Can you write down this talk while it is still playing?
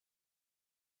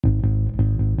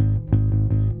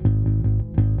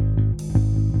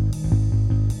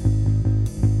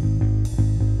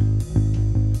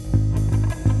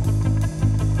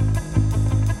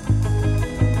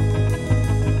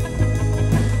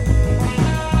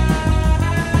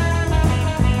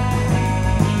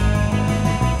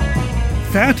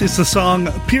That is the song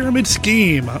Pyramid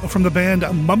Scheme from the band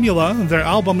Mumula. Their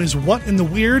album is What in the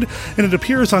Weird, and it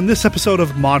appears on this episode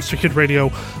of Monster Kid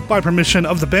Radio by permission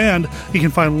of the band. You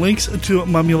can find links to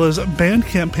Mumula's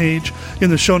Bandcamp page in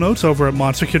the show notes over at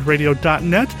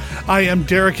monsterkidradio.net. I am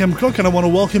Derek M. Cook, and I want to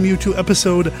welcome you to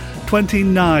episode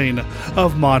 29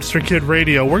 of Monster Kid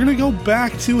Radio. We're going to go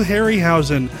back to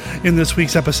Harryhausen in this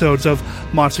week's episodes of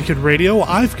Monster Kid Radio.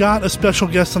 I've got a special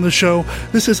guest on the show.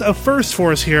 This is a first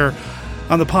for us here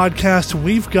on the podcast.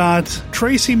 We've got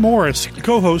Tracy Morris,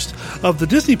 co-host of the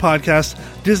Disney podcast,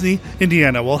 Disney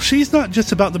Indiana. Well, she's not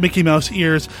just about the Mickey Mouse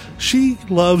ears. She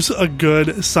loves a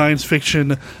good science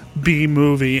fiction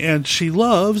B-movie, and she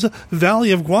loves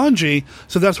Valley of Gwangi,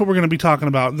 so that's what we're going to be talking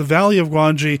about, the Valley of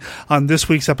Gwangi, on this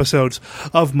week's episodes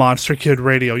of Monster Kid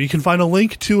Radio. You can find a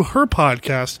link to her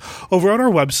podcast over on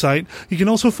our website. You can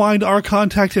also find our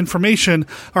contact information.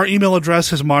 Our email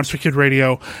address is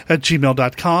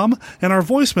monsterkidradio@gmail.com, and our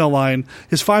voicemail line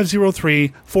is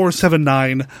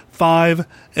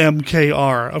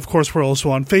 503-479-5MKR. Of course, we're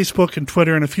also on Facebook and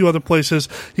Twitter and a few other places.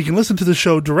 You can listen to the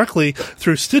show directly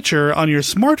through Stitcher on your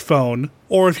smartphone,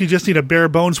 or if you just need a bare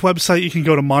bones website, you can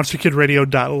go to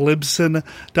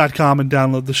monsterkidradio.libsyn.com and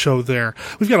download the show there.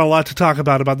 We've got a lot to talk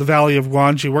about the Valley of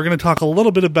Gwangi. We're going to talk a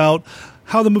little bit about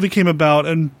how the movie came about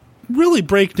and really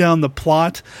break down the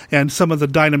plot and some of the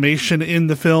dynamation in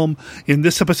the film in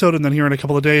this episode, and then here in a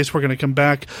couple of days we're going to come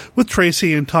back with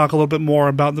Tracy and talk a little bit more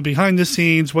about the behind the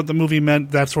scenes, what the movie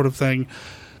meant, that sort of thing.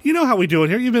 You know how we do it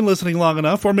here. You've been listening long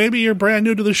enough, or maybe you're brand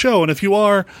new to the show, and if you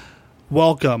are,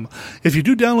 welcome. If you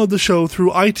do download the show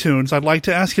through iTunes, I'd like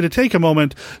to ask you to take a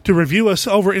moment to review us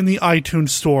over in the iTunes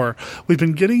store. We've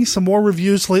been getting some more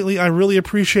reviews lately. I really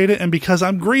appreciate it, and because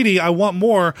I'm greedy, I want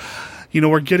more. You know,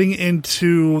 we're getting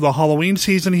into the Halloween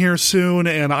season here soon,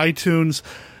 and iTunes,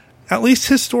 at least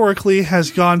historically,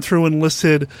 has gone through and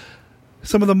listed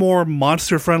some of the more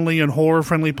monster-friendly and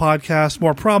horror-friendly podcasts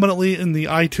more prominently in the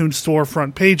iTunes store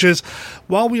front pages.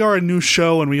 While we are a new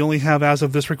show and we only have, as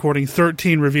of this recording,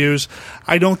 13 reviews,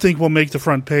 I don't think we'll make the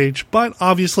front page. But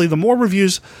obviously, the more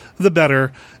reviews, the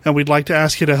better, and we'd like to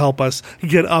ask you to help us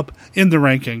get up in the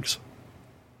rankings.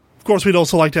 Of course, we'd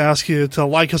also like to ask you to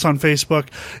like us on Facebook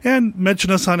and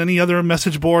mention us on any other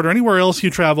message board or anywhere else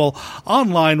you travel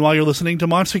online while you're listening to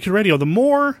Monster Kid Radio. The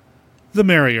more, the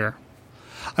merrier.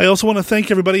 I also want to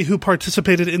thank everybody who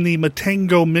participated in the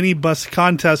Matango mini bust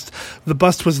contest. The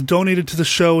bust was donated to the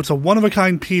show. It's a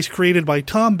one-of-a-kind piece created by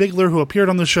Tom Bigler, who appeared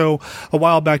on the show a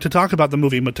while back to talk about the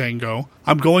movie Matango.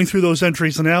 I'm going through those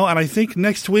entries now, and I think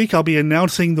next week I'll be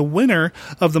announcing the winner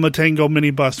of the Matango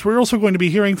mini bust. We're also going to be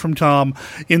hearing from Tom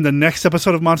in the next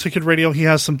episode of Monster Kid Radio. He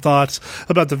has some thoughts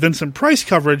about the Vincent Price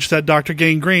coverage that Dr.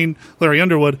 Gangrene, Larry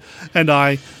Underwood, and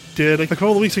I did a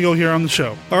couple of weeks ago here on the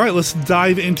show. All right, let's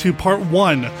dive into part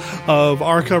one of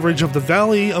our coverage of the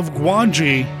Valley of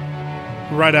Gwangi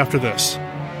right after this.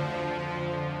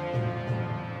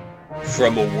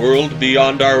 From a world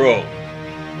beyond our own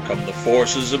come the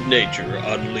forces of nature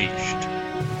unleashed.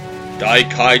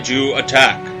 Daikaiju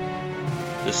Attack,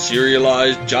 the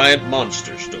serialized giant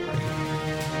monster story,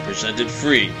 presented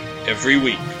free every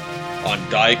week on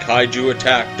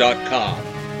daikaijuattack.com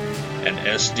and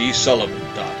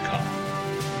sdsullivan.com.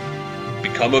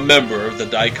 Become a member of the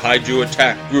Daikaiju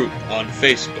Attack group on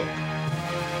Facebook.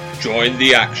 Join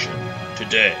the action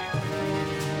today.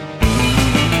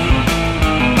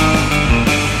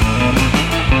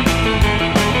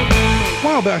 A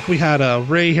while back, we had a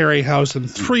Ray Harryhausen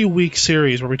 3-week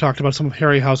series where we talked about some of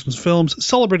Harryhausen's films,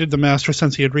 celebrated the master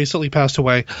since he had recently passed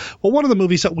away. Well, one of the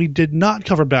movies that we did not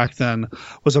cover back then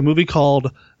was a movie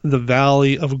called The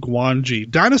Valley of Gwangi,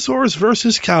 Dinosaurs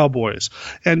versus Cowboys.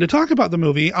 And to talk about the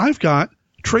movie, I've got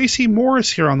Tracy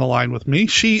Morris here on the line with me.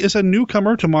 She is a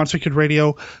newcomer to Monster Kid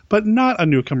Radio, but not a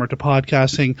newcomer to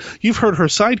podcasting. You've heard her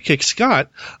sidekick,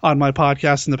 Scott, on my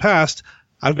podcast in the past.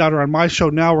 I've got her on my show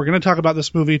now. We're going to talk about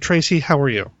this movie. Tracy, how are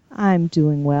you? I'm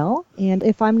doing well. And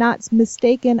if I'm not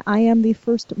mistaken, I am the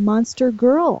first monster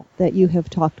girl that you have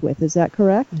talked with. Is that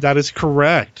correct? That is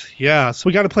correct. Yeah. So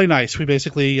we got to play nice. We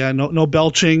basically, no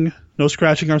belching, no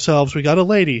scratching ourselves. We got a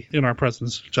lady in our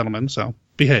presence, gentlemen, so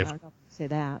behave. I don't say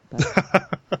that, but...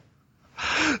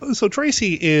 So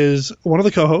Tracy is one of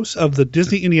the co-hosts of the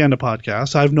Disney Indiana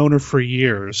podcast. I've known her for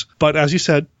years. But as you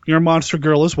said, you're a monster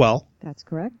girl as well. That's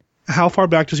correct. How far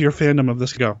back does your fandom of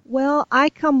this go? Well, I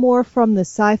come more from the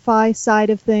sci-fi side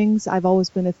of things. I've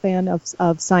always been a fan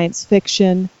of science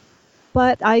fiction,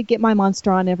 but I get my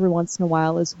monster on every once in a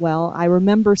while as well. I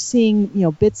remember seeing,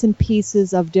 bits and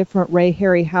pieces of different Ray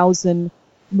Harryhausen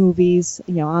movies,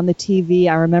 on the TV.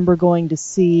 I remember going to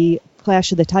see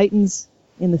Clash of the Titans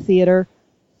in the theater.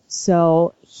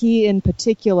 So he in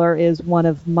particular is one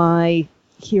of my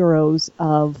heroes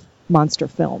of monster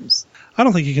films. I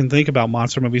don't think you can think about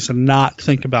monster movies and not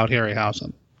think about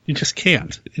Harryhausen. You just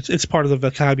can't. It's part of the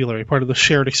vocabulary, part of the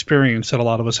shared experience that a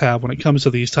lot of us have when it comes to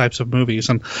these types of movies.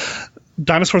 And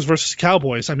Dinosaurs versus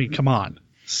Cowboys, I mean, come on.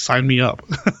 Sign me up.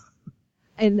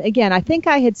 And again, I think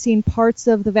I had seen parts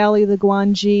of the Valley of the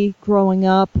Gwangi growing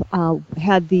up.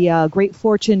 Had the great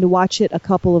fortune to watch it a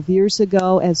couple of years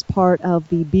ago as part of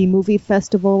the B-Movie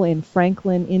Festival in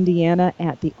Franklin, Indiana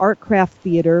at the Artcraft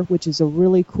Theater, which is a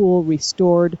really cool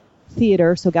restored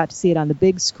theater. So got to see it on the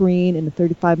big screen in the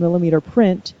 35mm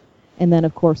print. And then,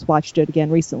 of course, watched it again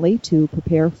recently to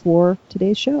prepare for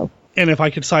today's show. And if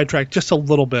I could sidetrack just a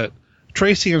little bit,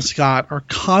 Tracy and Scott are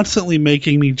constantly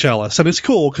making me jealous. And it's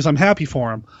cool because I'm happy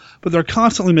for them. But they're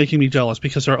constantly making me jealous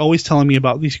because they're always telling me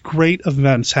about these great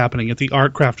events happening at the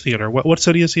Artcraft Theater. What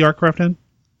city is the Artcraft in?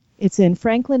 It's in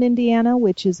Franklin, Indiana,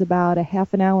 which is about a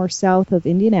half an hour south of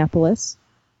Indianapolis.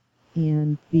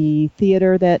 And the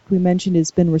theater that we mentioned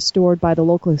has been restored by the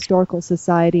local historical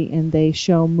society, and they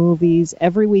show movies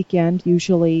every weekend,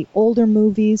 usually older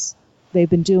movies. They've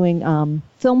been doing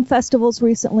film festivals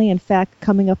recently. In fact,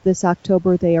 coming up this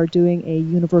October, they are doing a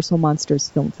Universal Monsters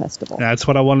Film Festival. That's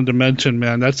what I wanted to mention,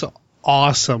 man. That's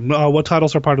awesome. What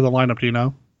titles are part of the lineup, do you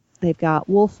know? They've got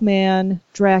Wolfman,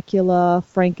 Dracula,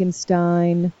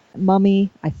 Frankenstein,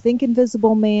 Mummy, I think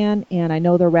Invisible Man, and I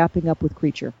know they're wrapping up with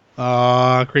Creature.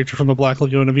 Creature from the Black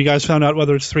Lagoon. Have you guys found out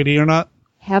whether it's 3D or not?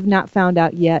 Have not found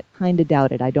out yet. Kind of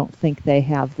doubt it. I don't think they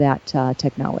have that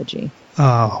technology.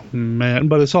 Oh, man.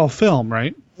 But it's all film,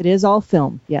 right? It is all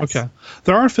film, yes. Okay.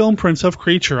 There are film prints of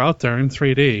Creature out there in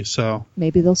 3D, so...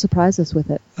 Maybe they'll surprise us with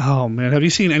it. Oh, man. Have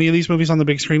you seen any of these movies on the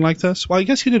big screen like this? Well, I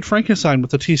guess you did Frankenstein with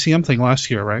the TCM thing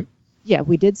last year, right? Yeah,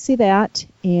 we did see that,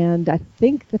 and I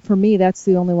think that for me, that's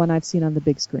the only one I've seen on the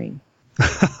big screen.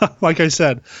 Like I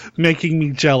said, making me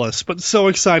jealous, but so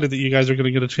excited that you guys are going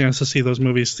to get a chance to see those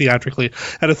movies theatrically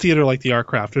at a theater like the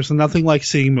Artcraft. There's nothing like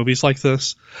seeing movies like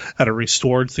this at a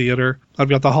restored theater. I've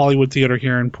got the Hollywood Theater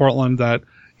here in Portland that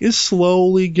is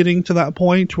slowly getting to that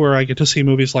point where I get to see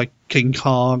movies like King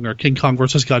Kong or King Kong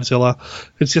versus Godzilla.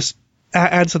 It's just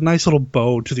adds a nice little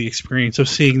bow to the experience of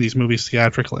seeing these movies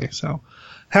theatrically. So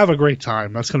have a great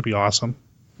time. That's going to be awesome.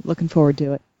 Looking forward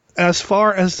to it. As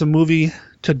far as the movie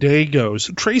today goes,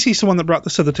 Tracy's the one that brought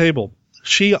this to the table.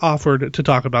 She offered to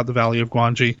talk about the Valley of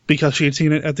Gwangi because she had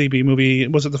seen it at the B-Movie.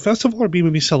 Was it the festival or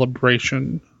B-Movie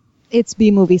Celebration? It's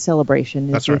B-Movie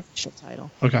Celebration. That's the right. Official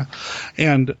title. Okay.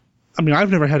 And, I mean,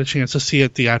 I've never had a chance to see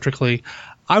it theatrically.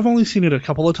 I've only seen it a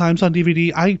couple of times on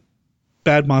DVD.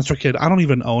 Bad monster kid, I don't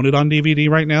even own it on DVD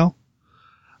right now.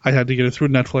 I had to get it through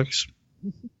Netflix.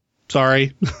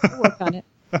 Sorry. We'll work on it.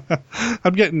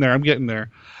 I'm getting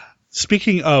there.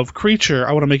 Speaking of Creature,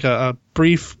 I want to make a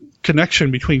brief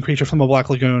connection between Creature from the Black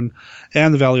Lagoon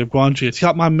and the Valley of Gwangi. It's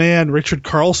got my man Richard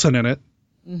Carlson in it.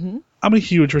 Mm-hmm. I'm a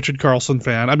huge Richard Carlson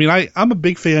fan. I mean, I'm a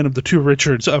big fan of the two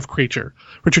Richards of Creature,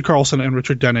 Richard Carlson and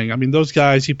Richard Denning. I mean, those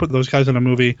guys, you put those guys in a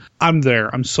movie, I'm there.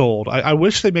 I'm sold. I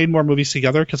wish they made more movies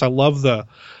together because I love the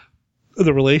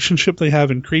relationship they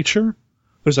have in Creature.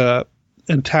 There's a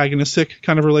antagonistic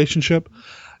kind of relationship,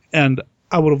 and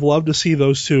I would have loved to see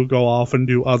those two go off and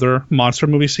do other monster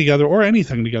movies together or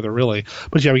anything together, really.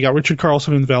 But yeah, we got Richard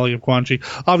Carlson in the Valley of Gwangi.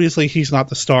 Obviously, he's not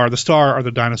the star. The star are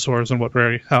the dinosaurs and what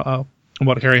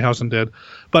Harryhausen did.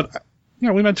 But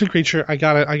we mentioned Creature. I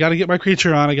gotta get my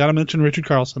Creature on. I gotta mention Richard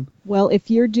Carlson. Well, if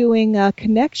you're doing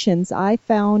connections, I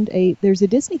found there's a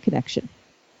Disney connection.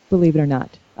 Believe it or not,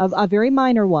 a very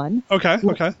minor one. Okay.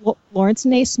 Lawrence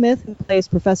Naismith, who plays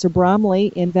Professor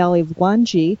Bromley in Valley of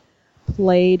Gwangi,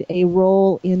 played a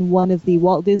role in one of the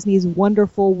Walt Disney's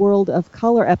Wonderful World of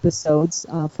Color episodes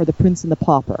for The Prince and the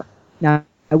Pauper. Now,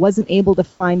 I wasn't able to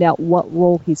find out what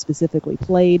role he specifically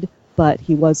played, but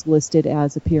he was listed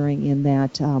as appearing in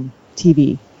that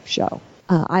TV show.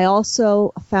 I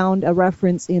also found a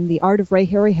reference in The Art of Ray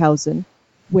Harryhausen,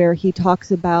 where he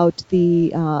talks about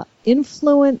the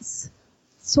influence,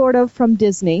 sort of, from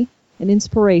Disney, an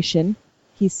inspiration.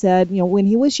 He said, when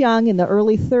he was young, in the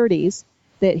early 30s,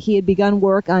 that he had begun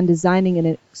work on designing an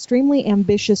extremely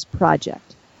ambitious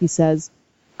project. He says,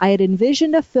 I had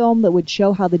envisioned a film that would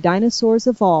show how the dinosaurs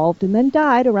evolved and then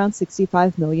died around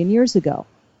 65 million years ago.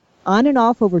 On and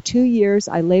off over 2 years,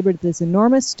 I labored at this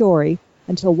enormous story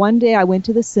until one day I went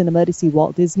to the cinema to see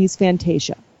Walt Disney's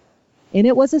Fantasia. In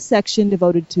it was a section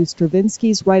devoted to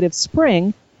Stravinsky's Rite of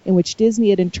Spring, in which Disney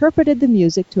had interpreted the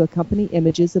music to accompany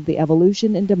images of the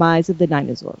evolution and demise of the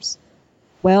dinosaurs.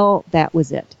 Well, that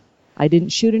was it. I didn't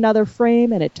shoot another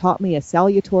frame, and it taught me a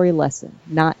salutary lesson,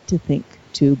 not to think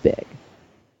too big.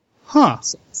 Huh.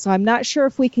 So I'm not sure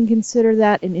if we can consider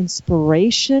that an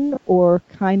inspiration or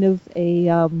kind of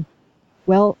a,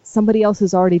 somebody else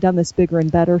has already done this bigger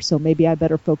and better, so maybe I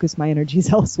better focus my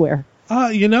energies elsewhere.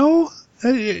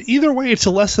 Either way, it's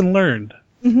a lesson learned.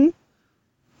 Mm-hmm.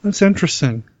 That's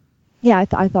interesting. Yeah,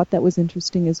 I thought that was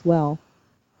interesting as well.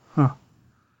 Huh.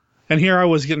 And here I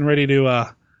was getting ready to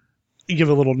give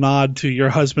a little nod to your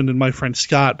husband and my friend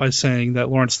Scott by saying that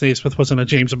Lawrence Naismith wasn't a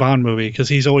James Bond movie because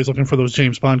he's always looking for those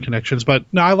James Bond connections. But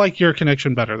no, I like your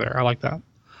connection better there. I like that.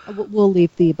 We'll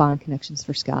leave the Bond connections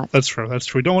for Scott. That's true.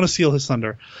 We don't want to steal his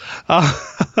thunder.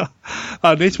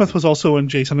 Naismith was also in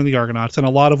Jason and the Argonauts, and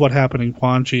a lot of what happened in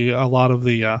Gwangi, a lot of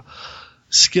the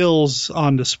skills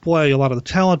on display, a lot of the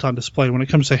talent on display when it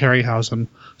comes to Harryhausen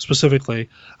specifically.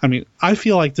 I mean, I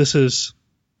feel like this is,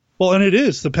 well, and it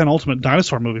is the penultimate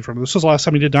dinosaur movie from him. This was the last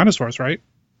time he did dinosaurs, right?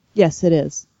 Yes, it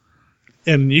is.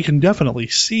 And you can definitely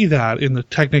see that in the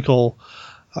technical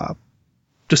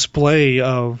display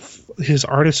of his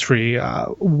artistry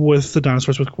with the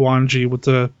dinosaurs, with Gwangi, with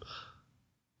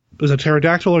is it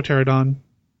pterodactyl or pterodon?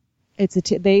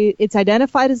 It's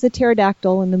identified as a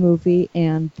pterodactyl in the movie,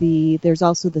 and there's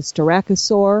also the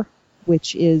Styracosaur,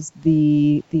 which is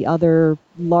the other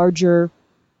larger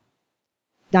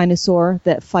dinosaur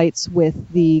that fights with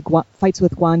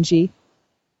Gwangi.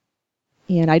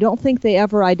 And I don't think they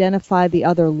ever identify the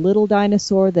other little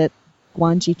dinosaur that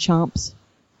Gwangi chomps.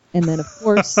 And then, of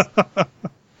course,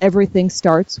 everything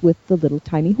starts with the little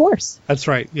tiny horse. That's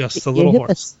right. Yes, the little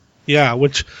horse. Yeah,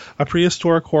 which a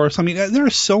prehistoric horse. I mean,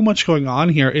 there's so much going on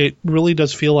here. It really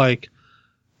does feel like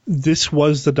this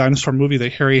was the dinosaur movie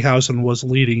that Harryhausen was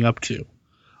leading up to.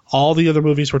 All the other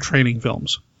movies were training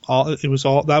films.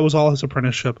 That was all his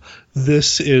apprenticeship.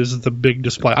 This is the big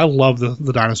display. I love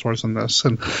the dinosaurs in this,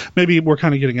 and maybe we're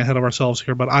kind of getting ahead of ourselves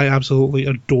here, but I absolutely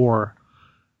adore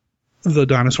the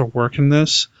dinosaur work in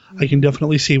this. I can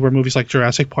definitely see where movies like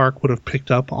Jurassic Park would have picked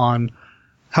up on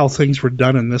how things were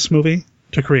done in this movie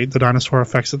to create the dinosaur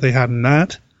effects that they had in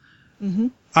that. Mm-hmm.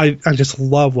 I just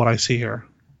love what I see here.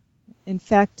 In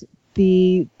fact,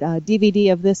 the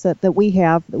DVD of this that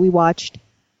we watched,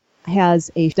 has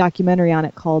a documentary on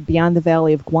it called Beyond the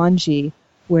Valley of Gwangi,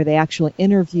 where they actually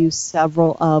interview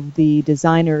several of the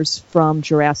designers from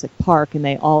Jurassic Park, and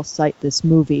they all cite this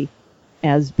movie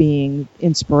as being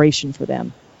inspiration for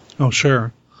them. Oh,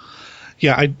 sure.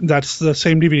 Yeah, that's the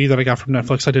same DVD that I got from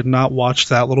Netflix. I did not watch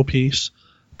that little piece.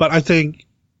 But I think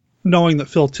knowing that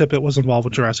Phil Tippett was involved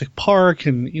with Jurassic Park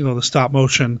and, the stop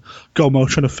motion, go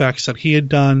motion effects that he had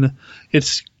done,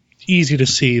 it's easy to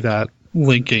see that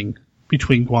linking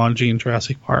between Gwangi and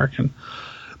Jurassic Park. And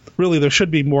really, there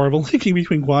should be more of a linking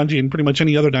between Gwangi and pretty much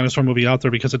any other dinosaur movie out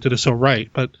there because it did it so right.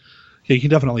 But yeah, you can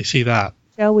definitely see that.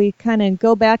 Shall we kind of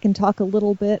go back and talk a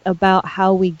little bit about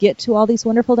how we get to all these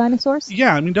wonderful dinosaurs?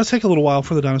 Yeah, I mean, it does take a little while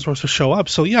for the dinosaurs to show up.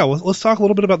 So yeah, let's talk a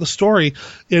little bit about the story.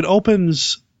 It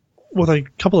opens with a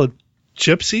couple of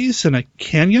gypsies in a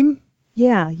canyon.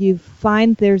 Yeah, you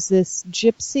find there's this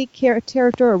gypsy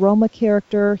character, a Roma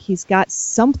character. He's got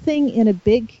something in a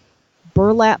big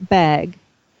burlap bag,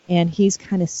 and he's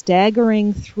kind of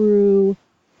staggering through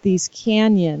these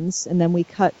canyons, and then we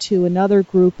cut to another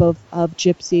group of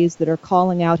gypsies that are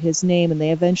calling out his name, and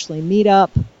they eventually meet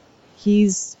up.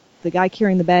 The guy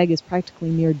carrying the bag is practically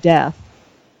near death,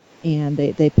 and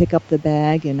they pick up the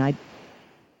bag, and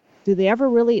they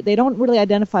don't really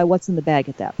identify what's in the bag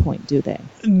at that point, do they?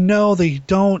 No, they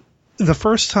don't. The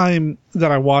first time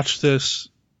that I watched this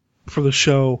for the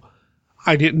show,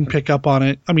 I didn't pick up on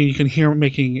it. I mean, you can hear it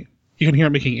making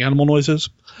animal noises.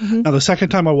 Mm-hmm. Now, the second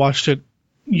time I watched it,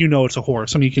 it's a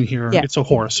horse. I mean, you can hear it's a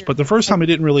horse. But the first time I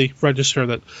didn't really register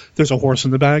that there's a horse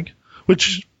in the bag,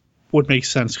 which would make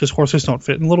sense because horses don't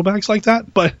fit in little bags like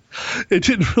that. But it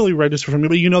didn't really register for me.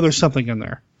 But there's something in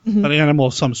there, mm-hmm. An animal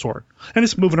of some sort. And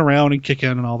it's moving around and kicking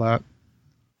and all that.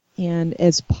 And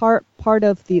as part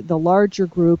of the larger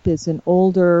group is an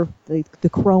older, the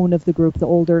crone of the group, the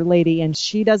older lady, and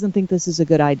she doesn't think this is a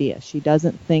good idea. She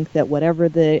doesn't think that whatever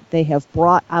they have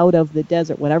brought out of the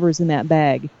desert, whatever's in that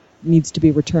bag, needs to be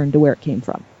returned to where it came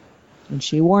from. And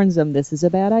she warns them this is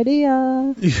a bad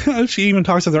idea. Yeah, she even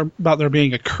talks about there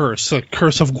being a curse of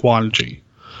Gwangi.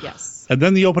 Yes. And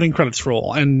then the opening credits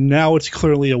roll, and now it's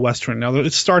clearly a Western. Now,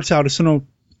 it starts out as in a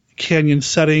canyon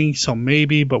setting, so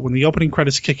maybe, but when the opening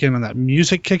credits kick in and that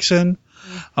music kicks in,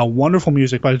 a wonderful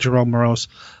music by Jerome Moroz,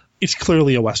 it's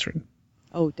clearly a Western.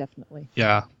 Oh, definitely.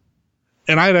 Yeah.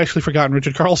 And I had actually forgotten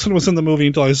Richard Carlson was in the movie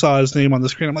until I saw his name on the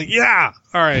screen. I'm like, yeah!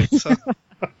 All right. So.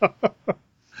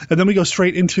 And then we go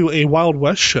straight into a Wild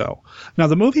West show. Now,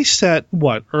 the movie's set,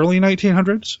 early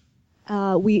 1900s?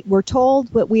 We're told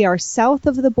that we are south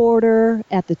of the border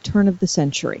at the turn of the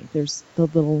century. There's the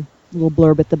little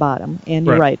blurb at the bottom, and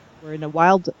you're right. We're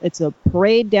in it's a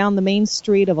parade down the main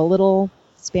street of a little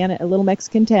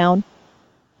Mexican town,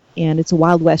 and it's a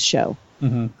Wild West show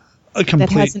that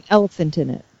has an elephant in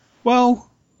it. Well,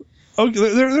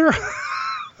 they're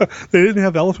they didn't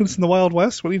have elephants in the Wild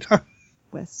West? What are you talking?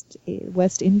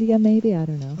 West India, maybe? I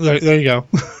don't know. There you go.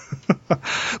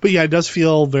 But yeah, it does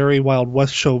feel very Wild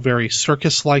West show, very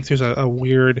circus-like. There's a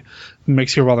weird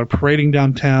mix here while they're parading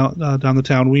down the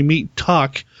town. We meet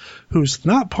Tuck, who's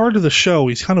not part of the show.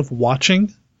 He's kind of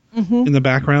watching in the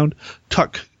background.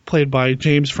 Tuck, played by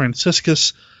James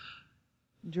Franciscus.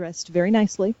 Dressed very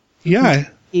nicely. Yeah.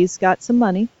 He's got some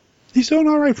money. He's doing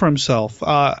all right for himself.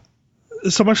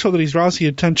 So much so that he draws the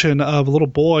attention of a little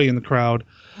boy in the crowd.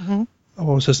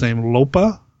 What was his name? Lope,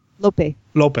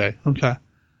 okay.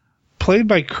 Played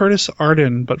by Curtis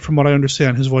Arden, but from what I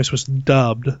understand, his voice was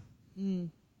dubbed.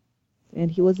 And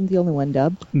he wasn't the only one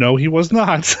dubbed? No, he was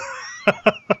not.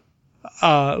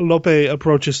 Lope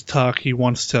approaches Tuck. He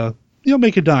wants to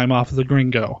make a dime off of the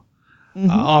gringo.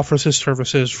 Offers his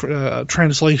services for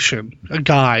translation, a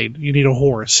guide. You need a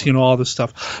horse, all this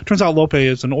stuff. Turns out Lope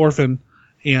is an orphan,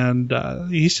 and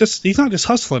he's not just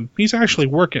hustling. He's actually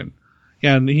working.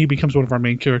 And he becomes one of our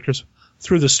main characters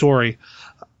through the story.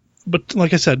 But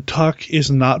like I said, Tuck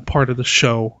is not part of the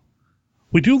show.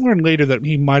 We do learn later that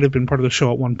he might have been part of the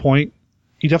show at one point.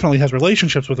 He definitely has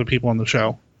relationships with the people on the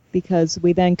show. Because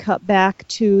we then cut back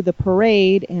to the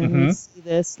parade, and we see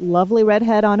this lovely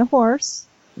redhead on a horse,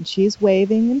 and she's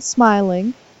waving and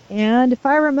smiling. And if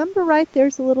I remember right,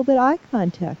 there's a little bit of eye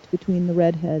contact between the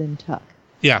redhead and Tuck.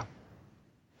 Yeah.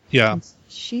 And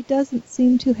she doesn't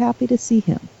seem too happy to see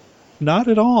him. Not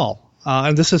at all.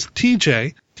 And this is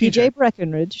TJ. TJ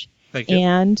Breckenridge. Thank you.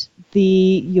 And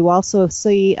you also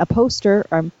see a poster,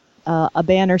 a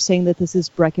banner saying that this is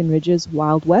Breckenridge's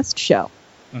Wild West show.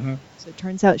 So it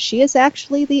turns out she is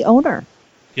actually the owner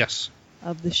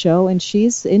of the show, and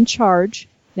she's in charge.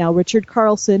 Now, Richard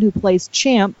Carlson, who plays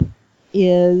Champ,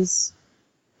 is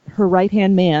her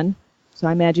right-hand man. So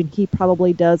I imagine he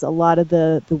probably does a lot of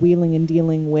the wheeling and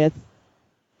dealing with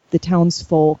the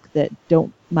townsfolk that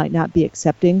might not be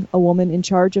accepting a woman in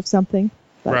charge of something.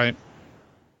 But right.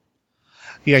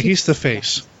 Yeah, he's the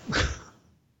face.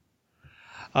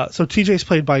 So TJ's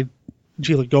played by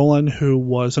Gila Golan, who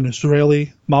was an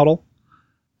Israeli model.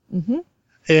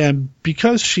 And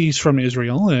because she's from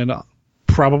Israel and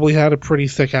probably had a pretty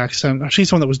thick accent, she's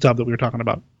the one that was dubbed that we were talking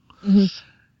about.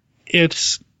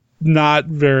 It's not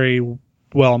very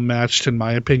well matched, in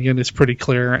my opinion. It's pretty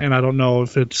clear, and I don't know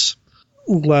if it's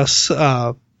less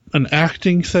an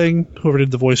acting thing. Whoever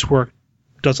did the voice work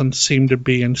doesn't seem to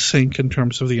be in sync in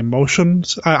terms of the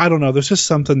emotions. I don't know. There's just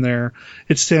something there.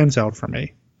 It stands out for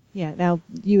me. Yeah. Now,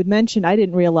 you had mentioned I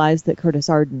didn't realize that Curtis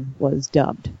Arden was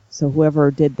dubbed. So whoever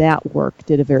did that work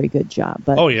did a very good job.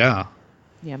 But yeah,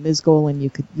 Ms. Golan, you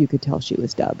could tell she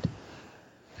was dubbed.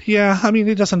 Yeah, I mean,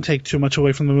 it doesn't take too much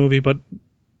away from the movie, but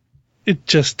it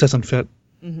just doesn't fit.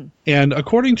 And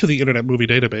according to the Internet Movie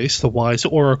Database, the wise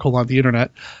oracle on the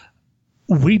Internet,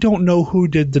 we don't know who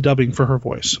did the dubbing for her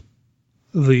voice.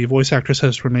 The voice actress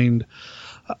has remained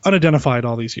unidentified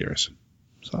all these years.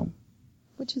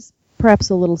 Which is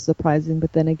perhaps a little surprising,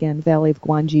 but then again, Valley of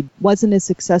Gwangi wasn't as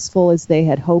successful as they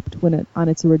had hoped on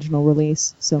its original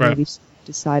release, so maybe she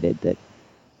decided that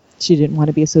she didn't want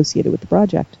to be associated with the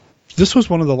project. This was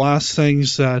one of the last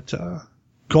things that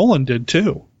Golan did,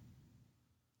 too.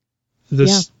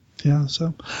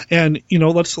 And,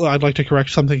 I'd like to correct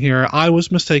something here. I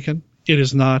was mistaken. It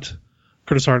is not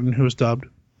Curtis Arden who was dubbed.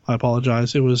 I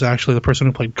apologize. It was actually the person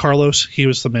who played Carlos. He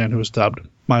was the man who was dubbed.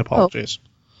 My apologies.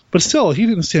 But still, he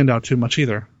didn't stand out too much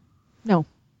either. No.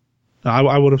 I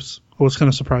was kind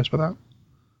of surprised by that.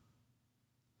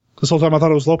 This whole time I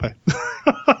thought it was Lope.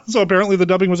 So apparently the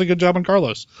dubbing was a good job on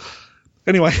Carlos.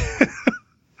 Anyway,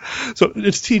 so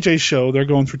it's TJ's show. They're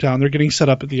going through town. They're getting set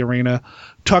up at the arena.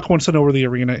 Tuck wants to know where the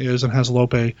arena is and has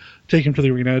Lope take him to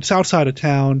the arena. It's outside of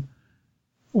town.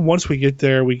 Once we get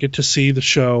there, we get to see the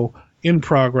show in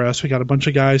progress. We got a bunch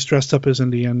of guys dressed up as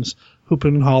Indians,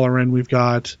 hooping and hollering. We've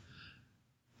got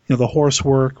the horse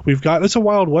work. It's a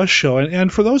Wild West show.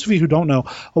 And for those of you who don't know,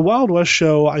 a Wild West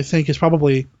show, I think, is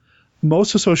probably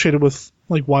most associated with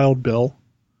like Wild Bill.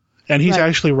 And he's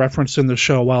actually referenced in the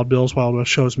show. Wild Bill's Wild West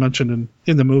show is mentioned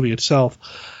in the movie itself.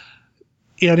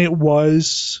 And it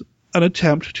was an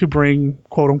attempt to bring,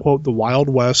 quote unquote, the Wild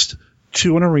West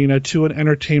to an arena, to an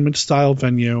entertainment style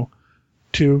venue,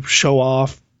 to show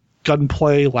off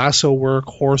gunplay, lasso work,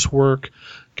 horse work.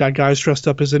 Got guys dressed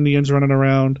up as Indians running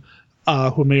around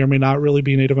who may or may not really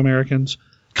be Native Americans.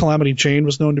 Calamity Jane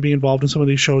was known to be involved in some of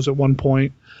these shows at one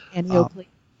point. And Oakley.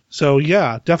 So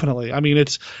yeah, definitely. I mean,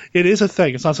 it is a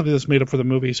thing. It's not something that's made up for the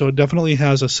movie. So it definitely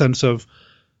has a sense of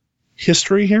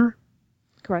history here.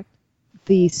 Correct.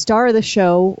 The star of the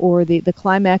show, or the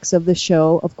climax of the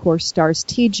show, of course, stars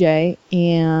TJ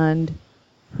and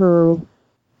her.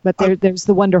 But there's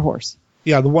the Wonder Horse.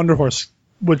 Yeah, the Wonder Horse,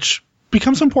 which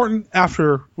becomes important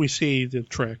after we see the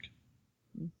trick.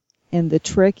 And the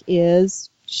trick is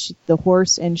the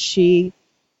horse and she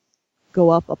go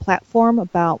up a platform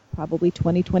about probably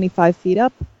 20, 25 feet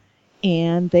up,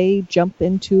 and they jump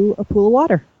into a pool of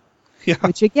water. Yeah.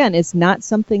 Which, again, is not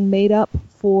something made up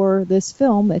for this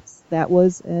film. That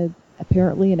was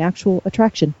apparently an actual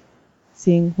attraction,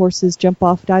 seeing horses jump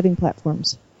off diving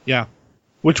platforms. Yeah.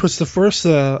 Which was the first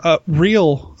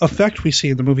real effect we see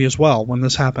in the movie as well when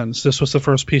this happens. This was the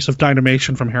first piece of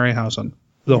dynamation from Harryhausen,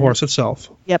 the horse itself.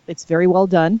 Yep, it's very well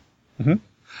done. Mm-hmm.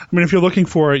 I mean, if you're looking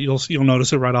for it, you'll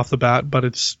notice it right off the bat, but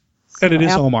it is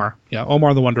Omar. Yeah,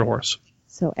 Omar the Wonder Horse.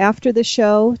 So after the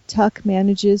show, Tuck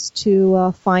manages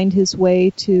to find his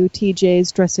way to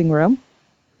TJ's dressing room,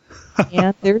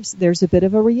 and there's a bit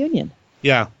of a reunion.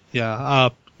 Yeah.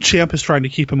 Champ is trying to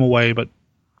keep him away, but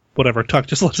whatever. Tuck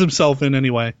just lets himself in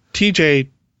anyway. TJ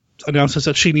announces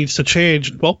that she needs to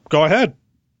change. Well, go ahead.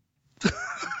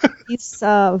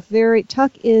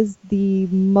 Tuck is the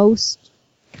most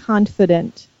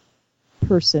confident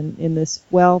person in this.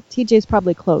 Well, TJ's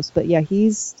probably close, but yeah,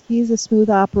 he's a smooth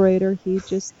operator. He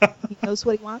knows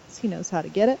what he wants. He knows how to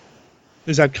get it.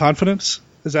 Is that confidence?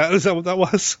 Is that what that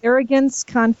was? Arrogance,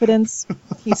 confidence.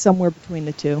 He's somewhere between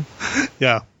the two.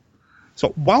 Yeah. So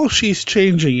while she's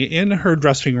changing in her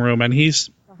dressing room, and he's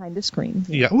behind a screen.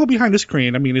 Yeah, well, behind a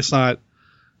screen. I mean, it's not,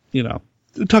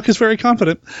 Tuck is very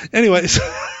confident. Anyways,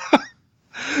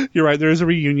 you're right. There is a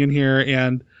reunion here,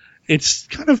 and it's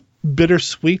kind of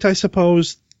bittersweet, I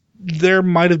suppose. There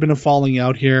might have been a falling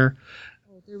out here.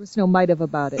 Oh, there was no might have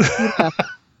about it.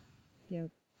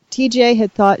 TJ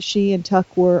had thought she and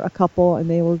Tuck were a couple, and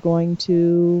they were going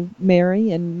to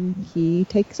marry, and he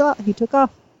took off.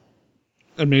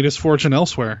 And made his fortune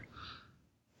elsewhere.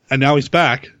 And now he's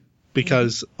back,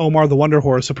 because Omar the Wonder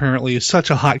Horse apparently is such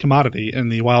a hot commodity in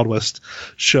the Wild West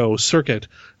show circuit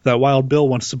that Wild Bill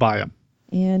wants to buy him.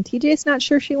 And TJ's not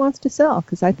sure she wants to sell,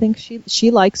 because I think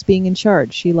she likes being in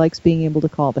charge. She likes being able to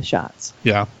call the shots.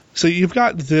 Yeah. So you've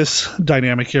got this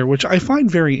dynamic here, which I find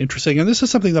very interesting, and this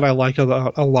is something that I like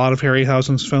about a lot of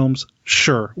Harryhausen's films.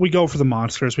 Sure, we go for the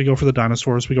monsters, we go for the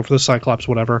dinosaurs, we go for the Cyclops,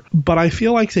 whatever, but I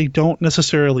feel like they don't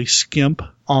necessarily skimp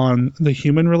on the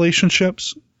human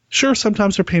relationships. Sure,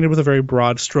 sometimes they're painted with a very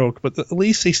broad stroke, but at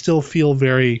least they still feel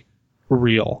very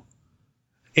real.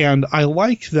 And I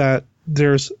like that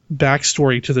there's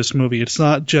backstory to this movie. It's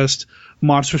not just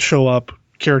monsters show up,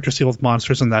 characters deal with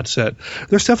monsters, and that's it.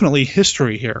 There's definitely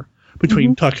history here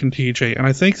between Tuck and TJ, and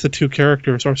I think the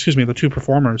two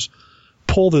performers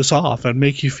pull this off and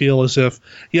make you feel as if,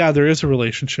 yeah, there is a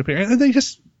relationship here. And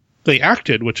they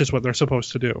acted, which is what they're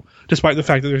supposed to do, despite the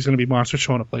fact that there's going to be monsters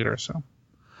showing up later. So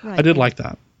right. I did like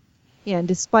that. Yeah, and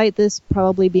despite this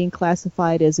probably being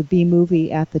classified as a B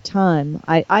movie at the time,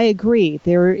 I agree.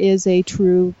 There's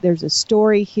a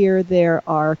story here. There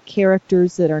are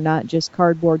characters that are not just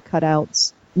cardboard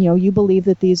cutouts. You believe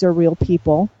that these are real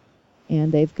people,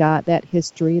 and they've got that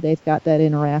history, they've got that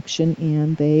interaction,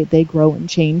 and they grow and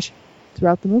change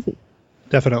throughout the movie.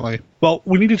 Definitely. Well,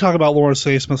 we need to talk about Lawrence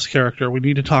A. Smith's character. We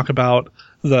need to talk about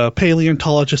the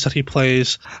paleontologist that he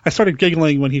plays. I started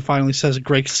giggling when he finally says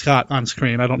Great Scott on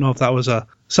screen. I don't know if that was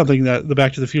something that the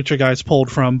Back to the Future guys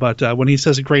pulled from, but when he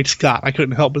says Great Scott, I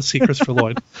couldn't help but see Christopher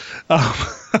Lloyd.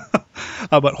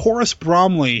 But Horace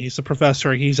Bromley, he's a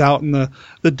professor. He's out in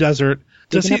the desert.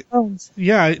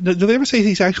 Yeah. Do they ever say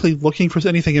he's actually looking for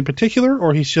anything in particular,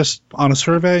 or he's just on a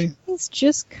survey? He's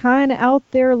just kind of out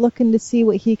there looking to see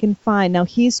what he can find. Now,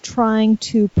 he's trying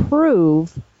to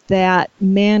prove that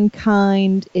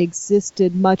mankind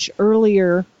existed much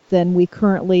earlier than was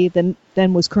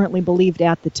currently believed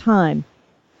at the time,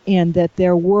 and that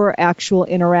there were actual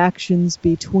interactions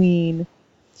between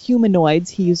humanoids.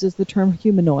 He uses the term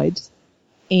humanoids,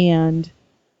 and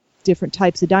different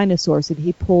types of dinosaurs, and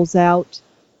he pulls out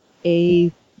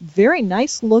a very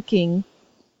nice looking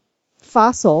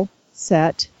fossil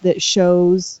set that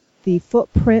shows the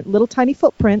little tiny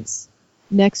footprints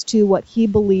next to what he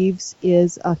believes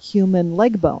is a human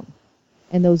leg bone.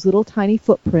 And those little tiny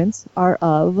footprints are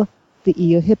of the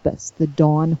Eohippus, the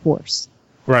dawn horse.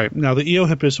 Right. Now, the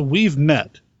Eohippus we've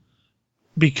met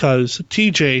because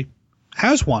TJ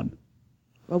has one.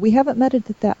 Well, we haven't met it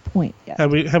at that point yet.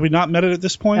 Have we not met it at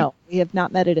this point? No, we have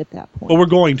not met it at that point. Well, we're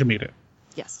going to meet it.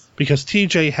 Yes. Because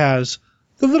TJ has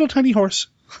The little tiny horse.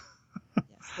 Yes,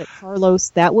 that Carlos,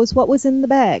 that was what was in the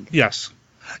bag. Yes.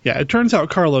 Yeah, it turns out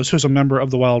Carlos, who's a member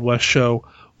of the Wild West show,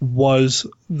 was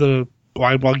I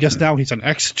guess now he's an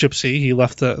ex-gypsy. He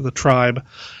left the tribe,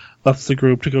 left the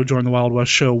group to go join the Wild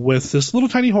West show with this little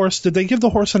tiny horse. Did they give the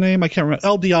horse a name? I can't remember.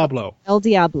 El Diablo. El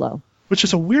Diablo. Which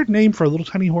is a weird name for a little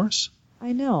tiny horse.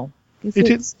 I know.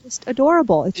 It's just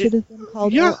adorable. It should have been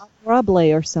called El Adorable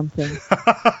or something.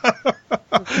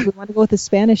 If we want to go with a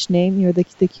Spanish name, you're the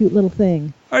cute little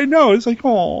thing. I know. It's like,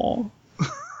 aww.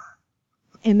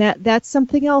 And that's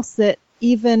something else that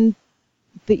even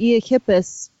the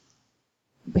Eohippus,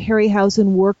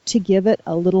 Harryhausen worked to give it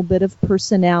a little bit of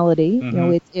personality. Mm-hmm. You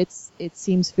know, it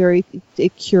seems very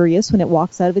curious when it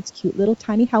walks out of its cute little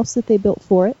tiny house that they built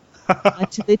for it,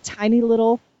 to the tiny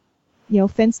little,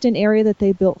 fenced-in area that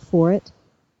they built for it.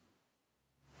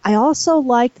 I also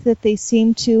liked that they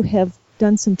seemed to have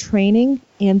done some training,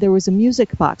 and there was a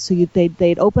music box. So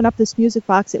they'd open up this music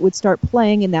box, it would start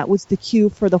playing, and that was the cue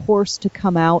for the horse to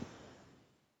come out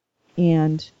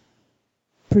and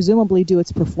presumably do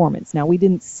its performance. Now, we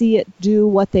didn't see it do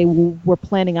what they were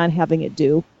planning on having it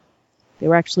do. They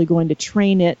were actually going to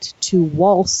train it to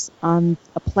waltz on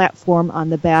a platform on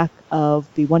the back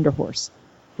of the Wonder Horse.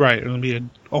 Right, it would be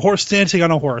a horse dancing on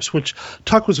a horse, which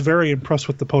Tuck was very impressed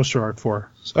with the poster art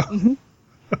for. So. Mm-hmm.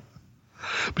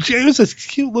 But it was this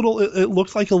cute little, it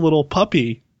looked like a little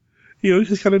puppy.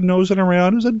 Just kind of nosing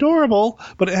around. It was adorable,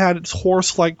 but it had its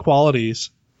horse-like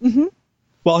qualities. Mm-hmm.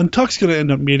 Well, and Tuck's going to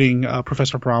end up meeting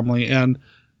Professor Bromley, and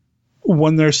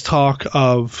when there's talk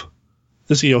of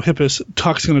this Eohippus,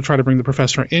 Tuck's going to try to bring the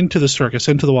professor into the circus,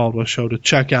 into the Wild West show, to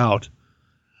check out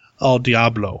El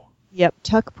Diablo. Yep,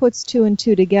 Tuck puts two and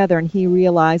two together, and he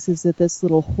realizes that this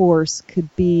little horse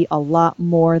could be a lot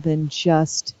more than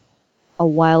just a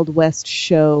Wild West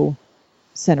show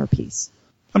centerpiece.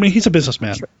 I mean, he's a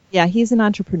businessman. Yeah, he's an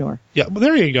entrepreneur. Yeah, well,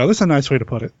 there you go. That's a nice way to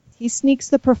put it. He sneaks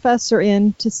the professor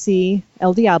in to see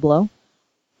El Diablo,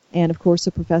 and of course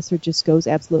the professor just goes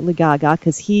absolutely gaga,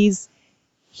 because he's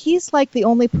like the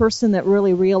only person that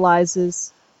really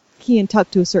realizes, he and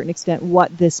Tuck to a certain extent,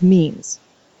 what this means.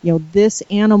 This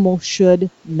animal should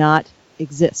not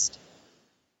exist.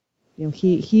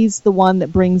 He's the one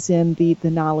that brings in the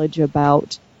knowledge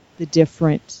about the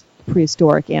different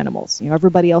prehistoric animals.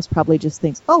 Everybody else probably just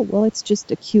thinks, oh, well, it's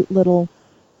just a cute little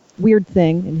weird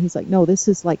thing. And he's like, no, this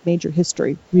is like major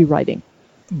history rewriting.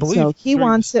 So he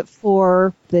wants it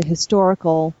for the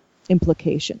historical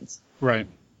implications. Right.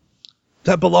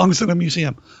 That belongs in a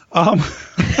museum.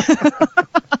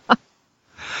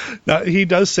 Now, he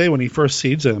does say when he first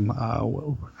sees him,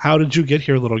 how did you get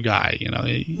here, little guy?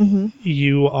 Mm-hmm.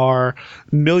 You are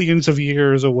millions of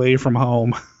years away from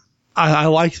home. I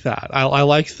like that. I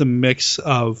like the mix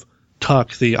of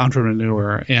Tuck, the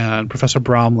entrepreneur, and Professor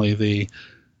Bromley,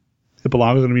 it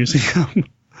belongs in a museum.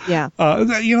 Yeah.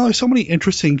 There's so many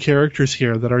interesting characters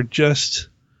here that are just...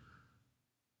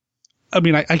 I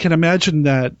mean, I can imagine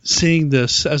that seeing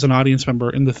this as an audience member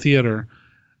in the theater,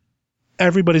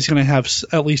 everybody's going to have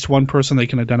at least one person they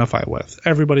can identify with.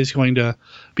 Everybody's going to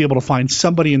be able to find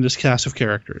somebody in this cast of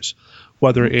characters,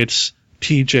 whether it's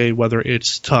TJ, whether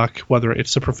it's Tuck, whether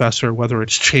it's the professor, whether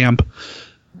it's Champ.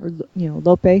 Or,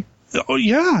 Lope. Oh,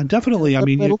 yeah, definitely.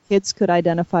 Little kids could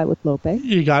identify with Lope.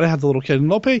 You got to have the little kid. And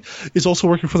Lope is also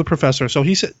working for the professor, so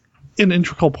he's an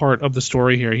integral part of the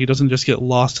story here. He doesn't just get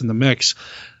lost in the mix.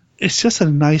 It's just a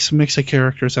nice mix of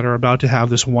characters that are about to have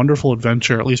this wonderful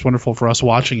adventure, at least wonderful for us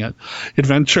watching it,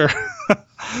 adventure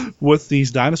with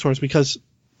these dinosaurs, because,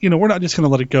 we're not just going to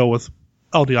let it go with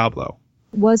El Diablo.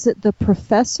 Was it the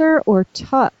professor or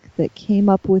Tuck that came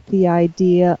up with the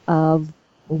idea of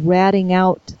ratting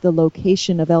out the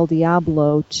location of El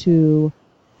Diablo to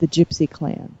the Gypsy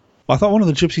clan? Well, I thought one of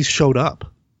the gypsies showed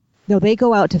up. No, they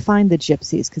go out to find the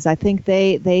gypsies, because I think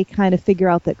they kind of figure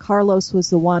out that Carlos was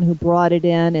the one who brought it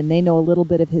in, and they know a little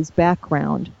bit of his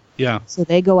background. Yeah. So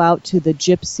they go out to the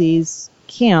gypsies'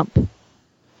 camp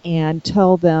and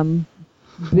tell them,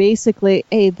 basically,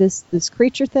 hey, this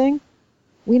creature thing,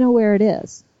 we know where it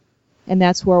is. And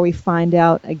that's where we find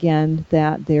out, again,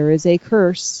 that there is a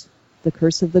curse, the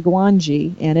curse of the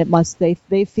Gwangi, and it must, they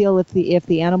feel if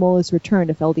the animal is returned,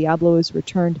 if El Diablo is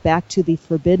returned back to the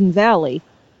Forbidden Valley,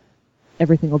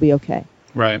 everything will be okay.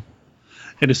 Right.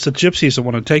 And it's the gypsies that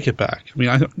want to take it back. I mean,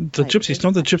 gypsies,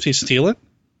 don't the gypsies steal it?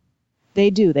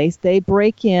 They do. They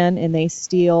break in and they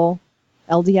steal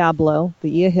El Diablo, the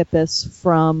Eohippus,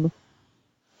 from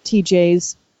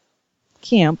TJ's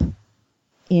camp,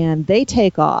 and they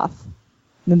take off.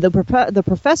 And the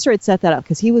professor had set that up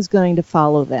because he was going to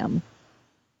follow them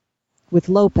with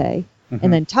Lope. Mm-hmm.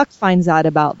 And then Tuck finds out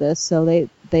about this, so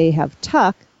they have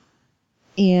Tuck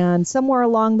And somewhere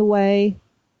along the way,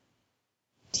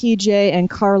 TJ and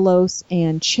Carlos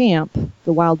and Champ,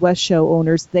 the Wild West show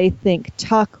owners, they think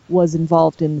Tuck was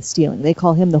involved in the stealing. They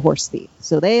call him the horse thief.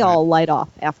 So they all light off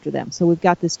after them. So we've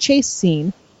got this chase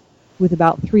scene with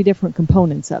about 3 different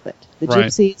components of it. The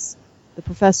gypsies, the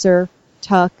professor,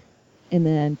 Tuck, and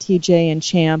then TJ and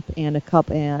Champ and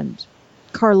and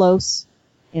Carlos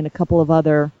and a couple of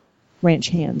other ranch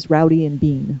hands, Rowdy and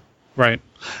Bean. Right.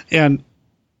 And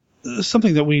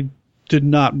something that we did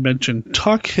not mention,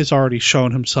 Tuck has already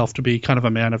shown himself to be kind of a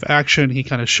man of action. He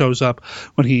kind of shows up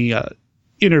when he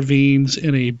intervenes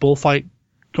in a bullfight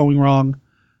going wrong.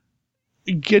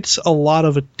 It gets a lot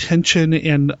of attention,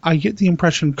 and I get the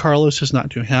impression Carlos is not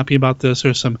too happy about this.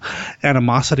 There's some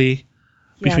animosity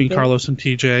between Carlos and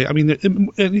TJ. I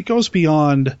mean, it goes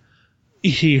beyond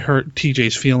he hurt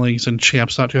TJ's feelings and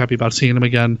Champ's not too happy about seeing him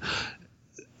again.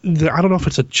 I don't know if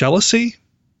it's a jealousy.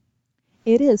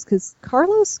 It is, because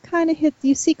Carlos kind of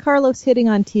you see Carlos hitting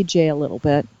on TJ a little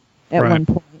bit at one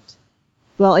point.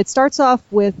 Well, it starts off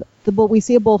with we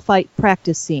see a bullfight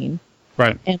practice scene.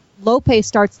 Right. And Lope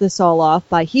starts this all off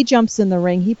by he jumps in the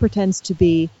ring, he pretends to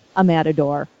be a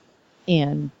matador,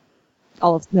 and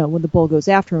when the bull goes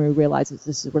after him, he realizes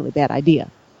this is a really bad idea.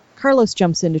 Carlos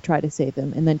jumps in to try to save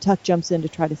him, and then Tuck jumps in to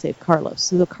try to save Carlos.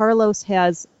 So Carlos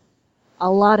has a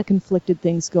lot of conflicted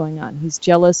things going on. He's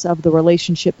jealous of the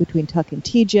relationship between Tuck and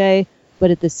TJ, but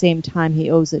at the same time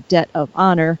he owes a debt of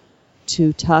honor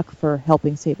to Tuck for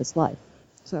helping save his life.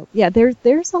 So, yeah,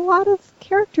 there's a lot of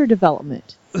character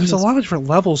development. There's a lot of different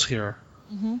levels here.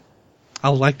 Mm-hmm. I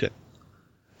liked it.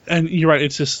 And you're right,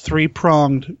 it's this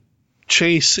 3-pronged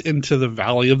chase into the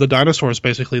Valley of the Dinosaurs,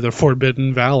 basically, the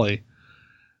Forbidden Valley,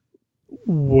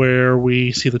 where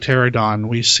we see the pterodon,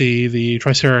 we see the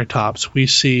Triceratops, we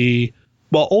see...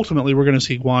 Well, ultimately, we're going to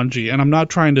see Gwangi, and I'm not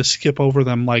trying to skip over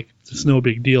them like it's no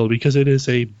big deal, because it is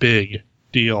a big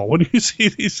deal when you see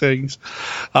these things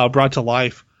brought to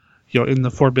life, in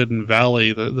the Forbidden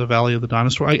Valley, the Valley of the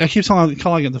Dinosaurs. I keep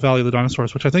calling it the Valley of the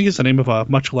Dinosaurs, which I think is the name of a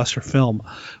much lesser film,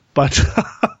 but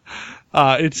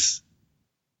it's...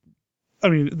 I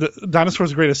mean, the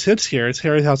Dinosaurs' greatest hits here. It's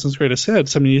Harryhausen's greatest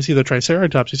hits. I mean, you see the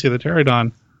Triceratops, you see the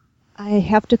pterodon. I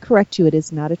have to correct you. It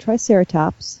is not a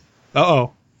Triceratops.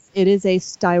 Uh-oh. It is a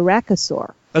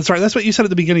Styracosaur. That's right. That's what you said at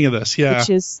the beginning of this, yeah.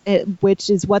 Which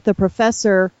is what the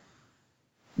professor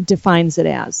defines it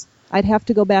as. I'd have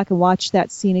to go back and watch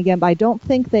that scene again, but I don't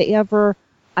think they ever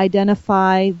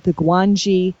identify the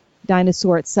Gwangi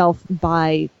dinosaur itself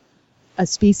by a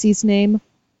species name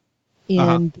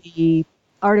in the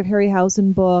Art of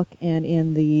Harryhausen book, and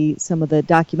in some of the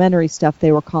documentary stuff,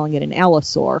 they were calling it an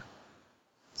allosaur.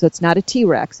 So it's not a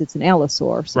T-Rex, it's an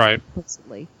allosaur. So right.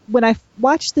 Implicitly. When I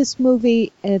watched this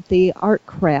movie at the Art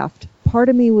Craft, part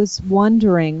of me was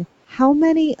wondering how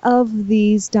many of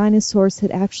these dinosaurs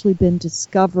had actually been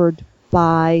discovered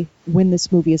by when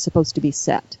this movie is supposed to be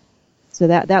set. So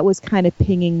that was kind of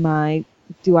pinging my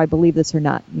do I believe this or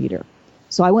not meter.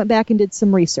 So I went back and did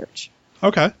some research.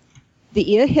 Okay. The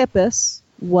Eohippus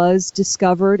was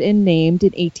discovered and named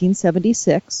in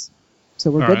 1876.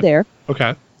 So we're good there.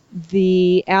 Okay.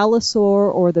 The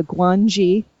allosaur, or the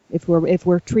Gwangi, if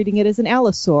we're treating it as an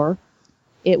allosaur,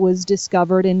 it was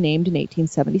discovered and named in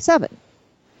 1877.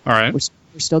 All right.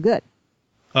 We're still good.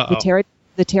 Uh-oh.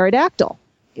 The pterodactyl,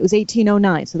 it was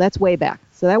 1809, so that's way back.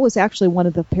 So that was actually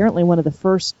apparently one of the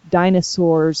first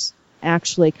dinosaurs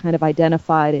actually kind of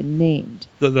identified and named.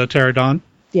 The pterodon?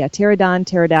 Yeah, pterodon,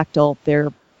 pterodactyl,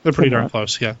 they're pretty darn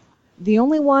close, yeah. The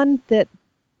only one that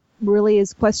really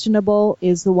is questionable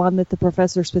is the one that the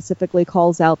professor specifically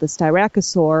calls out, the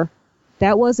Styracosaur.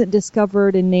 That wasn't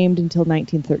discovered and named until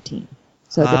 1913.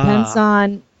 So it depends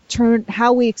on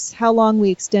how long we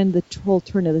extend the whole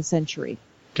turn of the century.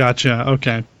 Gotcha,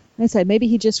 okay. Like I said, maybe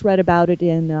he just read about it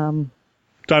in...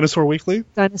 Dinosaur Weekly?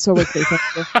 Dinosaur Weekly, thank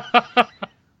you.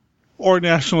 Or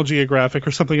National Geographic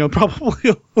or something else,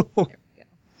 probably.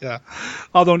 Yeah.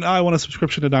 Although now I want a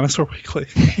subscription to Dinosaur Weekly.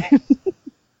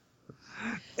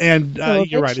 And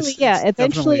you're right.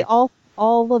 Eventually definitely...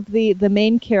 all of the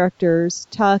main characters,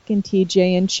 Tuck and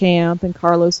TJ and Champ and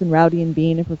Carlos and Rowdy and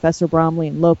Bean and Professor Bromley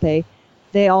and Lope,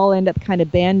 they all end up kind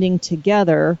of banding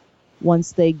together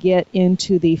once they get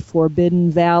into the Forbidden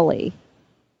Valley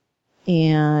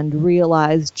and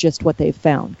realize just what they've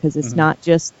found. Because it's not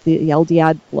just the El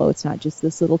Diablo, it's not just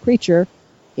this little creature,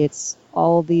 it's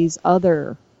all these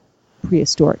other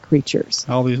prehistoric creatures.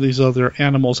 All these other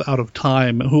animals out of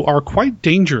time who are quite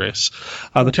dangerous.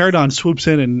 The pterodon swoops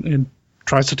in and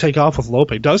tries to take off with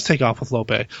Lope. Does take off with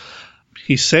Lope.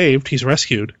 He's saved. He's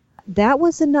rescued. That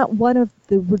was one of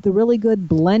the really good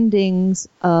blendings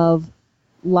of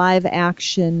live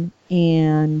action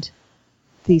and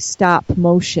the stop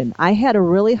motion. I had a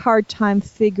really hard time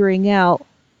figuring out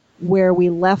where we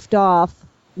left off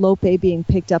Lope being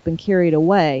picked up and carried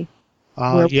away.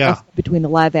 Between the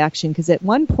live action, because at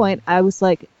one point I was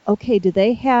like, okay, do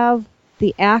they have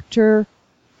the actor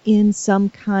in some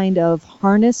kind of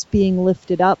harness being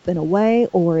lifted up and away,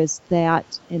 or is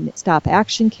that a stop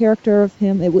action character of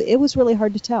him? It was really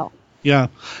hard to tell. Yeah.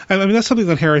 I mean, that's something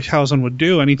that Harryhausen would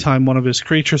do. Anytime one of his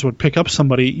creatures would pick up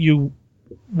somebody, you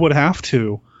would have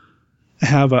to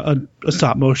have a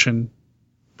stop motion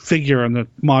figure in the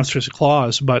monster's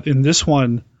claws. But in this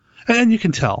one, and you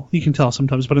can tell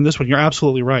sometimes, but in this one, you're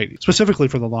absolutely right, specifically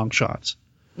for the long shots.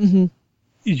 Mm-hmm.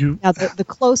 Now, the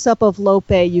close-up of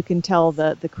Lope, you can tell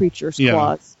the creature's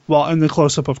claws. Well, and the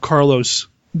close-up of Carlos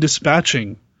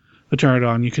dispatching the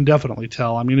Pteranodon, you can definitely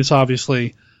tell. I mean, it's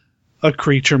obviously a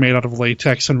creature made out of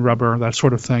latex and rubber, that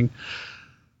sort of thing.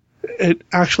 It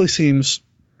actually seems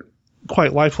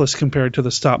quite lifeless compared to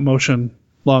the stop-motion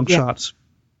long shots.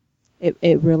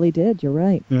 It really did, you're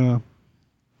right. Yeah.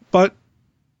 But,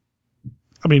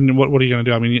 I mean, what are you going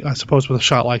to do? I mean, I suppose with a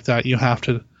shot like that, you have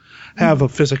to have a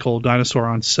physical dinosaur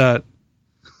on set.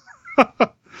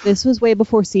 This was way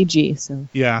before CG, so...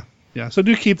 Yeah. So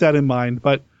do keep that in mind.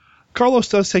 But Carlos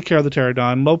does take care of the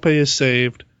Pteranodon. Lope is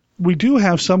saved. We do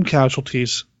have some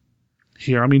casualties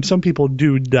here. I mean, some people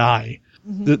do die.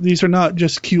 Mm-hmm. These are not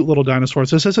just cute little dinosaurs.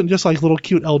 This isn't just like little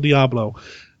cute El Diablo.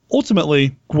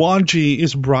 Ultimately, Guanji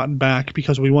is brought back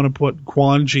because we want to put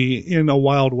Guanji in a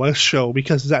Wild West show,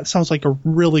 because that sounds like a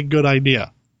really good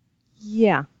idea.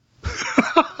 Yeah.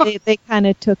 They kind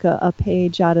of took a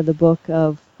page out of the book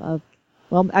of,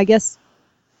 well, I guess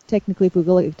technically if we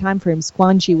look at time frames,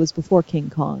 Guanji was before King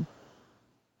Kong.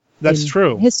 That's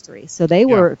true. History. So they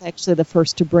were actually the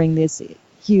first to bring this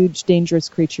huge, dangerous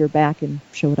creature back and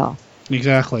show it off.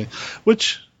 Exactly.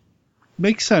 Which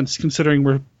makes sense considering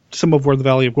where the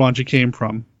Valley of Guanji came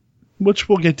from, which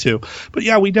we'll get to. But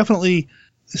yeah, we definitely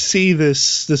see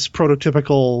this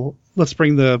prototypical, let's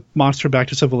bring the monster back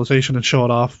to civilization and show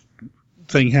it off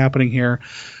thing happening here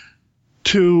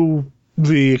to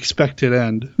the expected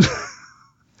end.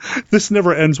 This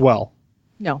never ends well.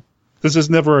 No. This is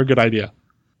never a good idea.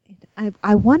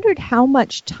 I wondered how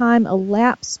much time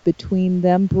elapsed between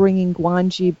them bringing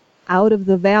Guanji out of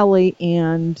the valley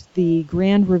and the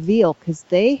grand reveal, because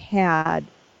they had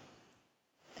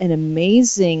an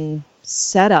amazing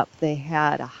setup. They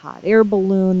had a hot air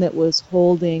balloon that was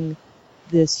holding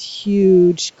this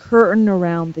huge curtain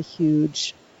around the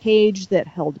huge cage that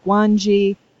held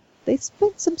Guanji. They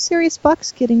spent some serious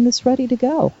bucks getting this ready to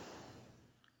go.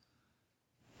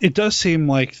 It does seem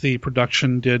like the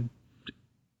production did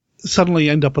suddenly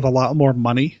end up with a lot more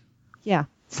money. Yeah.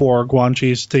 For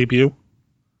Guanji's debut.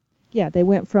 Yeah, they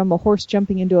went from a horse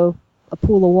jumping into a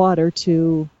pool of water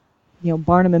to,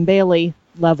 Barnum and Bailey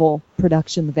level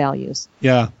production values.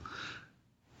 Yeah.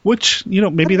 Which,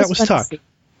 maybe that was Tuck.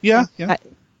 Yeah. It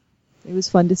was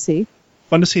fun to see.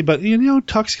 But,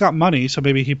 Tuck's got money, so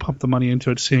maybe he pumped the money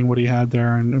into it, seeing what he had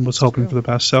there, and was hoping for the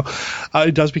best. So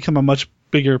it does become a much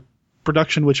bigger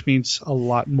production, which means a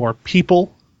lot more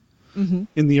people in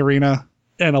the arena,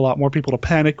 and a lot more people to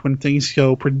panic when things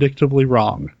go predictably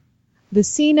wrong. The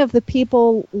scene of the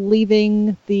people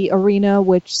leaving the arena,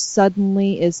 which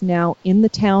suddenly is now in the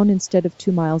town instead of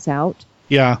 2 miles out.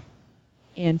 Yeah.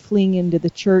 And fleeing into the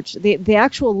church. The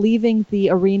actual leaving the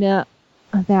arena,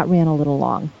 that ran a little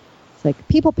long. It's like,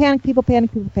 people panic, people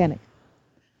panic, people panic.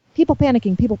 People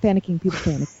panicking, people panicking, people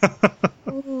panic.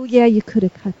 Oh, yeah, you could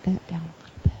have cut that down a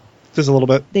little bit. Just a little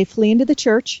bit. They flee into the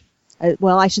church.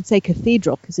 Well, I should say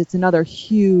cathedral, because it's another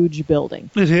huge building.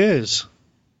 It is.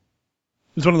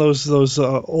 It's one of those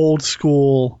old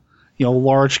school,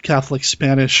 large Catholic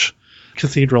Spanish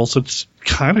cathedrals. It's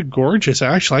kind of gorgeous,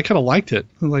 actually. I kind of liked it.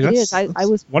 It is. I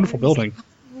was wonderful building.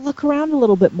 Look around a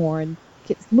little bit more and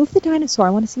move the dinosaur.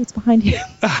 I want to see what's behind you.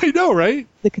 I know, right?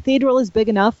 The cathedral is big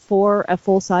enough for a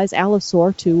full-size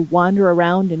Allosaur to wander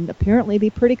around and apparently be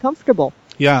pretty comfortable.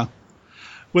 Yeah.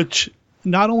 Which,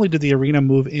 not only did the arena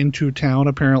move into town,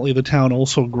 apparently the town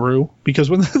also grew. Because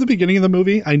at the beginning of the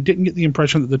movie, I didn't get the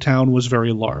impression that the town was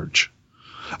very large.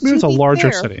 I mean, it's a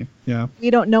larger city. Yeah. We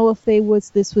don't know if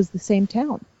this was the same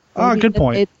town. Good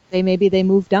point. Maybe they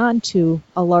moved on to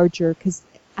a larger, because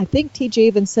I think TJ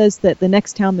even says that the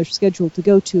next town they're scheduled to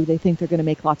go to, they think they're going to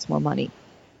make lots more money,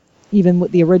 even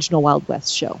with the original Wild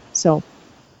West show. So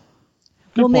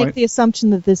we'll make the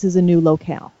assumption that this is a new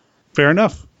locale. Fair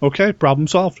enough. Okay, problem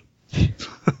solved.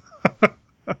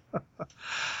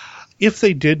 If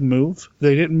they did move,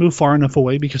 they didn't move far enough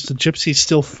away because the gypsies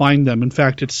still find them. In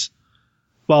fact,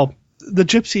 the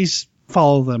gypsies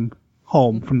follow them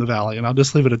home from the valley, and I'll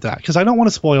just leave it at that because I don't want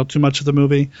to spoil too much of the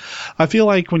movie. I feel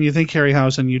like when you think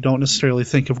Harryhausen, you don't necessarily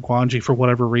think of Gwangi for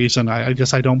whatever reason. I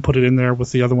guess I don't put it in there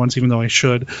with the other ones, even though I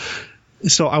should.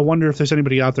 So I wonder if there's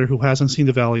anybody out there who hasn't seen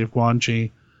the Valley of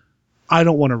Gwangi. I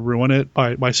don't want to ruin it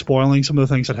by spoiling some of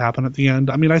the things that happen at the end.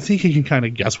 I mean, I think you can kind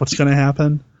of guess what's going to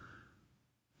happen,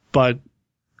 but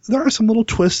there are some little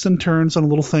twists and turns and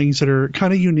little things that are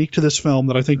kind of unique to this film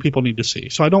that I think people need to see.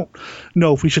 So I don't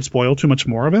know if we should spoil too much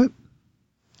more of it.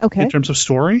 Okay. In terms of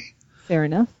story. Fair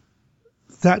enough.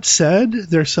 That said,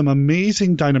 there's some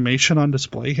amazing dynamation on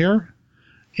display here.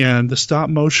 And the stop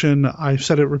motion, I've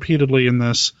said it repeatedly in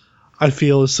this, I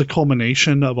feel is the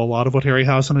culmination of a lot of what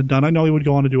Harryhausen had done. I know he would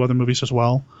go on to do other movies as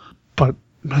well. But,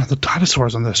 man, the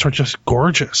dinosaurs on this are just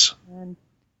gorgeous. And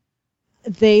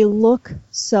they look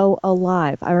so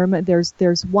alive. I remember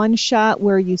there's one shot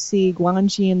where you see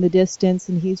Gwangi in the distance,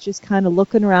 and he's just kind of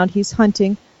looking around. He's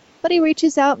hunting. But he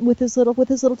reaches out with his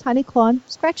little tiny claw and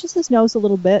scratches his nose a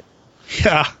little bit.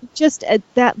 Yeah. Just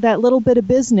that little bit of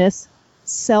business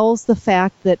sells the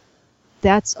fact that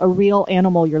that's a real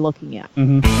animal you're looking at.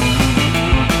 Mm-hmm.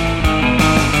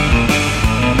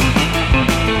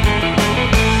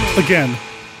 Again,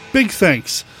 big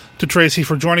thanks to Tracy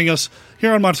for joining us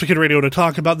here on Monster Kid Radio to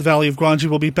talk about the Valley of Gwangi.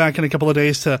 We'll be back in a couple of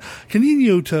days to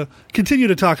continue to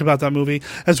talk about that movie,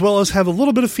 as well as have a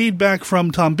little bit of feedback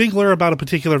from Tom Bigler about a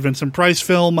particular Vincent Price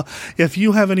film. If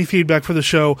you have any feedback for the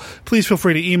show, please feel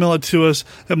free to email it to us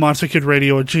at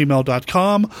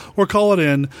monsterkidradio@gmail.com or call it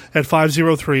in at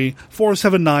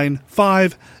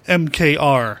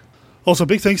 503-479-5MKR. Also,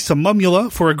 big thanks to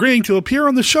Mumula for agreeing to appear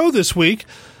on the show this week.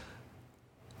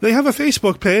 They have a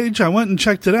Facebook page. I went and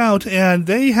checked it out, and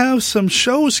they have some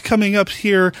shows coming up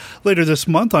here later this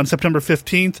month on September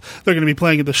 15th. They're going to be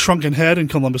playing at the Shrunken Head in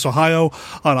Columbus, Ohio.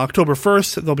 On October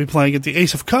 1st, they'll be playing at the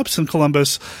Ace of Cups in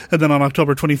Columbus, and then on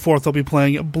October 24th, they'll be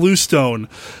playing at Bluestone.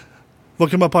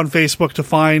 Look them up on Facebook to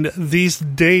find these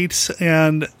dates,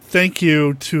 and thank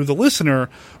you to the listener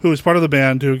who is part of the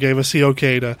band who gave us the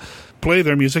okay to play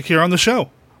their music here on the show.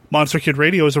 Monster Kid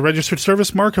Radio is a registered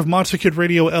service mark of Monster Kid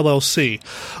Radio, LLC.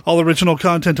 All original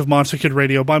content of Monster Kid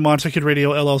Radio by Monster Kid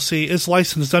Radio, LLC is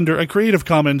licensed under a Creative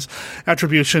Commons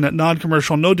Attribution,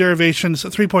 Non-Commercial, No Derivations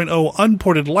 3.0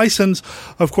 Unported license.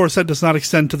 Of course, that does not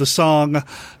extend to the song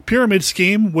Pyramid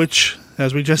Scheme, which,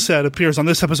 as we just said, appears on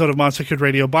this episode of Monster Kid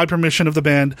Radio by permission of the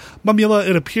band Mumula.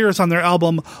 It appears on their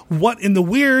album What in the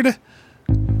Weird.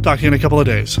 Talk to you in a couple of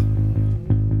days.